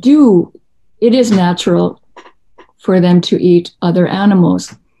 it is natural for them to eat other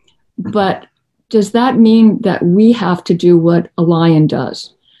animals. But does that mean that we have to do what a lion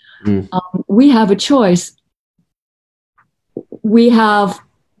does? We have a choice. We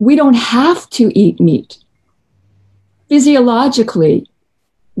don't have to eat meat. Physiologically,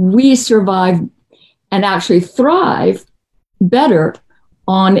 we survive and actually thrive better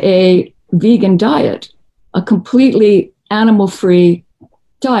on a vegan diet, a completely animal-free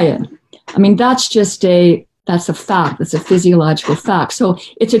diet. I mean, that's a fact. That's a physiological fact. So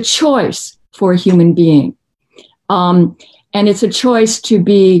it's a choice for a human being. And it's a choice to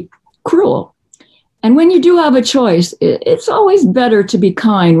be cruel. And when you do have a choice, it's always better to be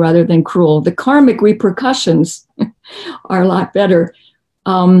kind rather than cruel. The karmic repercussions are a lot better.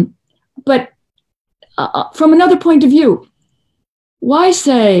 But from another point of view, why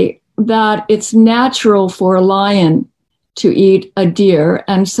say that it's natural for a lion to eat a deer?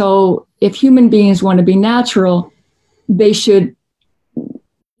 And so if human beings want to be natural, they should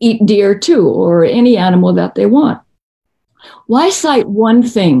eat deer too, or any animal that they want. Why cite one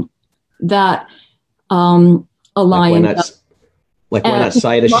thing that a lion does? Why not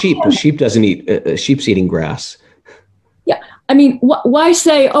cite a sheep? A sheep doesn't eat, a sheep's eating grass. Yeah. I mean, why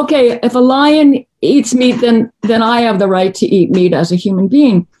say, okay, if a lion eats meat, then I have the right to eat meat as a human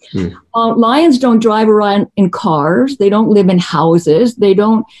being. Lions don't drive around in cars. They don't live in houses. They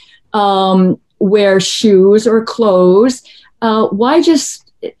don't wear shoes or clothes. Why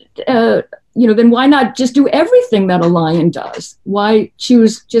just, then why not just do everything that a lion does? Why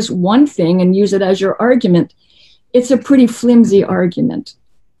choose just one thing and use it as your argument? It's a pretty flimsy argument.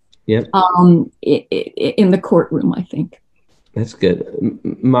 Yep. In the courtroom, I think. That's good.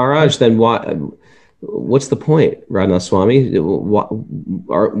 Maharaj, then what's the point, Radhanath Swami?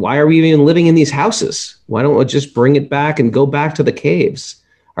 Why are we even living in these houses? Why don't we just bring it back and go back to the caves?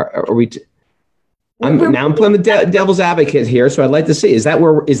 Are we? I'm playing the devil's advocate here, so I'd like to see, is that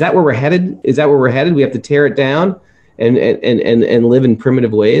where we're headed? Is that where we're headed? We have to tear it down and live in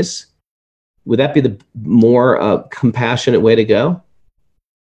primitive ways? Would that be the more compassionate way to go?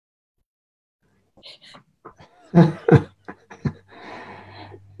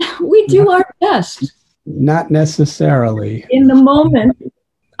 We do our best. Not necessarily. In the moment.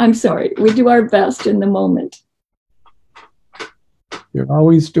 I'm sorry. We do our best in the moment. You're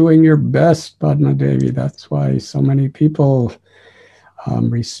always doing your best, Padma Devi. That's why so many people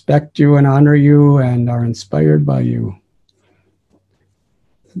respect you and honor you and are inspired by you.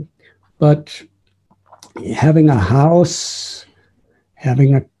 But having a house,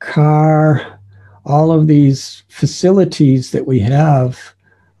 having a car, all of these facilities that we have,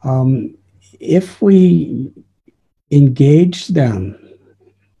 if we engage them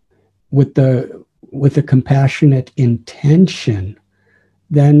with a compassionate intention,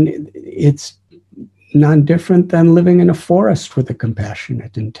 then it's non-different than living in a forest with a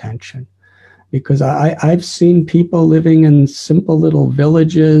compassionate intention. Because I've seen people living in simple little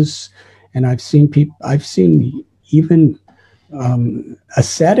villages, and I've seen even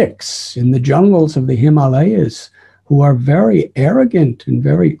ascetics in the jungles of the Himalayas who are very arrogant and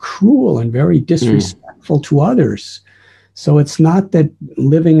very cruel and very disrespectful to others. So it's not that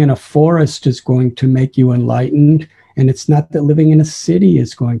living in a forest is going to make you enlightened, and it's not that living in a city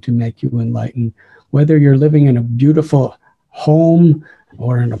is going to make you enlightened. Whether you're living in a beautiful home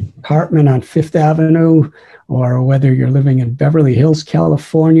or an apartment on Fifth Avenue, or whether you're living in Beverly Hills,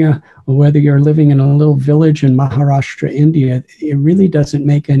 California, or whether you're living in a little village in Maharashtra, India, it really doesn't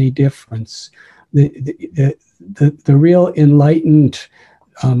make any difference. The real enlightened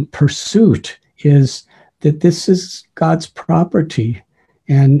pursuit is that this is God's property,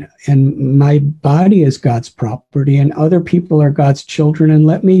 and my body is God's property, and other people are God's children, and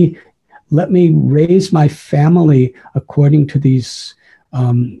let me raise my family according to these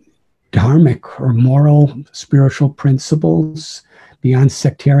dharmic or moral spiritual principles beyond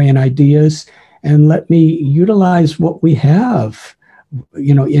sectarian ideas, and let me utilize what we have,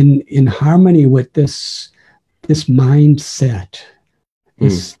 in harmony with this mindset,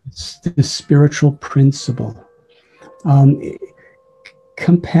 this spiritual principle.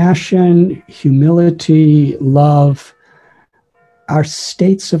 Compassion, humility, love are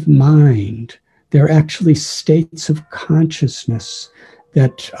states of mind. They're actually states of consciousness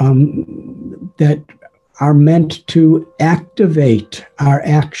that are meant to activate our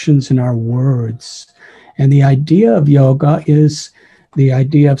actions and our words. And the idea of yoga is, the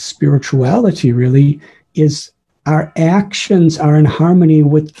idea of spirituality really is, our actions are in harmony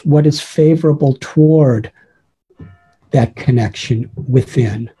with what is favorable toward that connection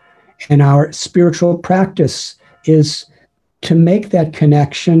within. And our spiritual practice is to make that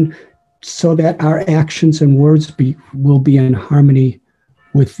connection so that our actions and words will be in harmony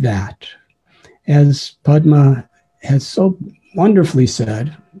with that. As Padma has so wonderfully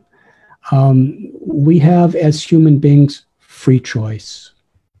said, we have as human beings free choice.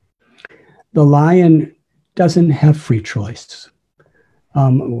 The lion doesn't have free choice.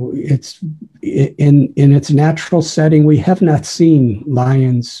 It's in its natural setting. We have not seen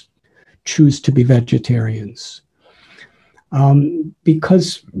lions choose to be vegetarians,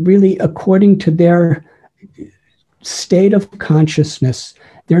 because really, according to their state of consciousness,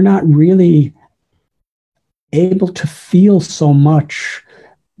 they're not really able to feel so much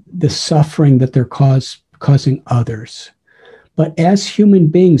the suffering that they're causing others. But as human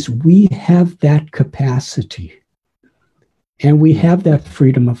beings, we have that capacity, and we have that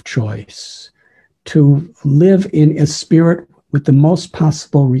freedom of choice to live in a spirit with the most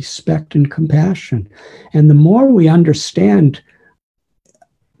possible respect and compassion. And the more we understand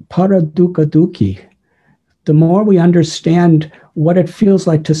para dukkha dukhi, the more we understand what it feels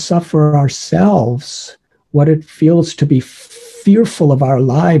like to suffer ourselves, what it feels to be fearful of our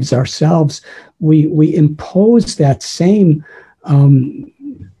lives ourselves, we impose that same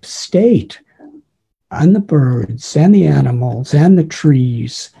state on the birds and the animals and the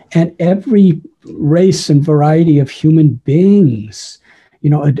trees and every race and variety of human beings.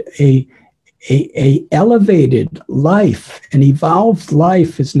 A elevated life, an evolved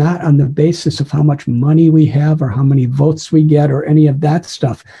life, is not on the basis of how much money we have or how many votes we get or any of that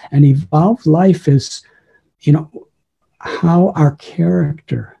stuff. An evolved life is, how our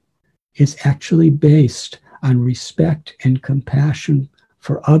character is actually based on respect and compassion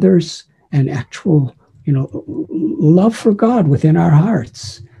for others and actual, love for God within our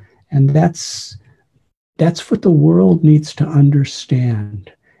hearts. And that's what the world needs to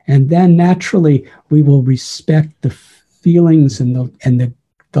understand. And then naturally we will respect the feelings and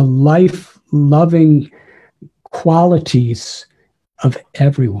the life-loving qualities of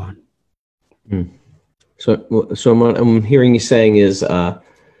everyone. So what I'm hearing you saying is,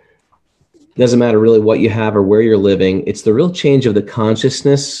 doesn't matter really what you have or where you're living. It's the real change of the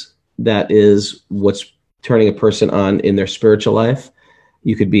consciousness that is what's turning a person on in their spiritual life.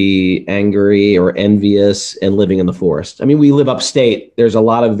 You could be angry or envious and living in the forest. I mean, we live upstate. There's a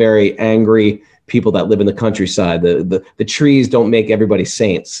lot of very angry people that live in the countryside. The trees don't make everybody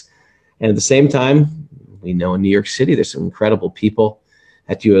saints. And at the same time, we know in New York City, there's some incredible people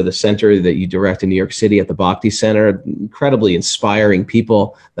at the center that you direct in New York City at the Bhakti Center, incredibly inspiring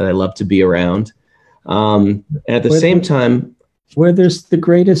people that I love to be around. And at the same time, where there's the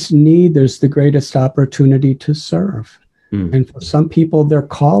greatest need, there's the greatest opportunity to serve. And for some people, their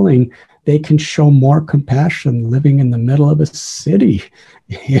calling, they can show more compassion living in the middle of a city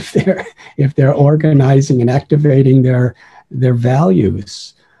if they're organizing and activating their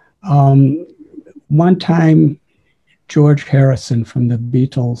values. One time, George Harrison from the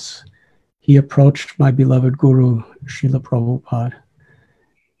Beatles, he approached my beloved guru, Srila Prabhupada.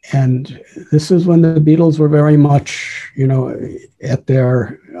 And this is when the Beatles were very much, at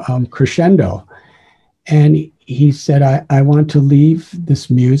their crescendo. And he said, I want to leave this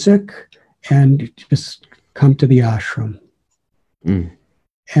music and just come to the ashram.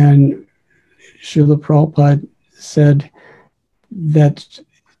 And Srila Prabhupada said that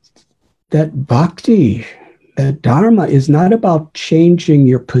bhakti, that dharma is not about changing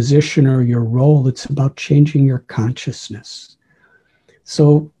your position or your role. It's about changing your consciousness.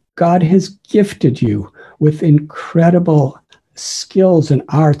 So God has gifted you with incredible skills and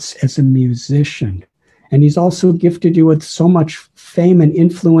arts as a musician. And he's also gifted you with so much fame and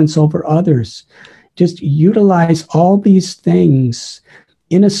influence over others. Just utilize all these things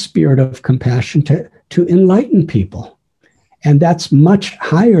in a spirit of compassion to enlighten people. And that's much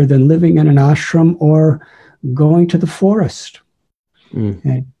higher than living in an ashram or going to the forest.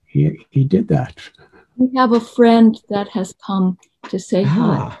 And he did that. We have a friend that has come to say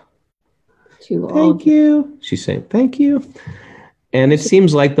hi to all. Thank you. She's saying thank you. And it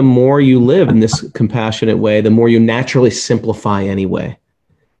seems like the more you live in this compassionate way, the more you naturally simplify anyway.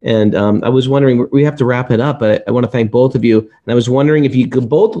 And I was wondering, we have to wrap it up, but I want to thank both of you. And I was wondering if you could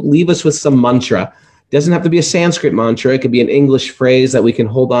both leave us with some mantra. It doesn't have to be a Sanskrit mantra. It could be an English phrase that we can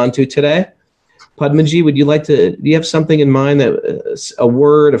hold on to today. Padmaji, do you have something in mind, that a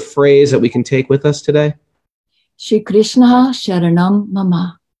word, a phrase that we can take with us today? Shri Krishna Sharanam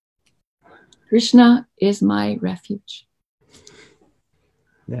Mama. Krishna is my refuge.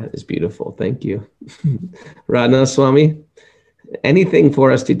 That is beautiful. Thank you. Radhanath Swami, anything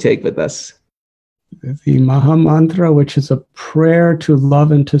for us to take with us? The Maha Mantra, which is a prayer to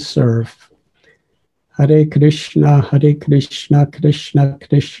love and to serve. Hare Krishna, Krishna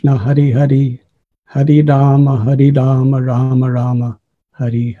Krishna, Hare Hare, Hare Rama, Rama Rama,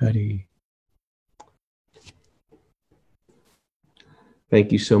 Hare Hare.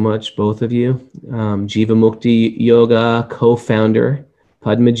 Thank you so much, both of you. Jiva Mukti Yoga co-founder,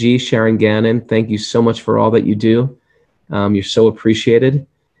 Padmaji, Sharon Gannon, thank you so much for all that you do. You're so appreciated,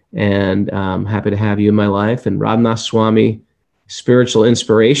 and I'm happy to have you in my life. And Radhanath Swami, spiritual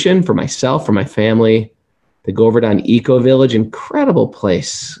inspiration for myself, for my family. The Govardhan Eco Village, incredible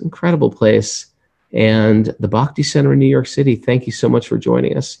place. And the Bhakti Center in New York City, thank you so much for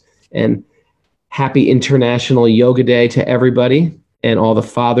joining us. And happy International Yoga Day to everybody and all the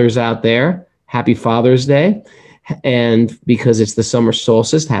fathers out there. Happy Father's Day. And because it's the summer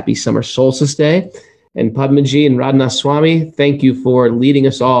solstice, happy Summer Solstice Day. And Padmaji and Radhanath Swami, thank you for leading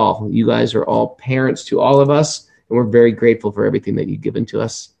us all. You guys are all parents to all of us, and we're very grateful for everything that you've given to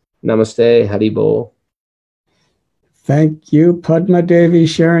us. Namaste, Haribol. Thank you, Padma Devi,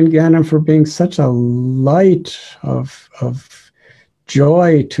 Sharon Gannon, for being such a light of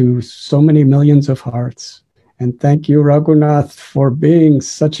joy to so many millions of hearts. And thank you, Raghunath, for being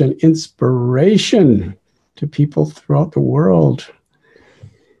such an inspiration to people throughout the world.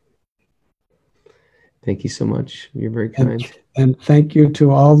 Thank you so much. You're very kind. And thank you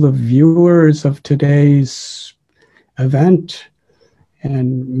to all the viewers of today's event.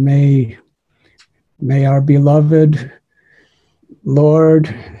 And may our beloved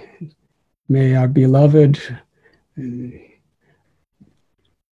Lord, may our beloved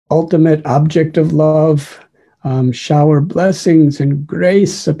ultimate object of love shower blessings and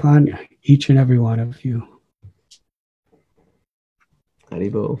grace upon each and every one of you.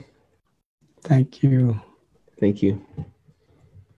 Haribo. Thank you. Thank you.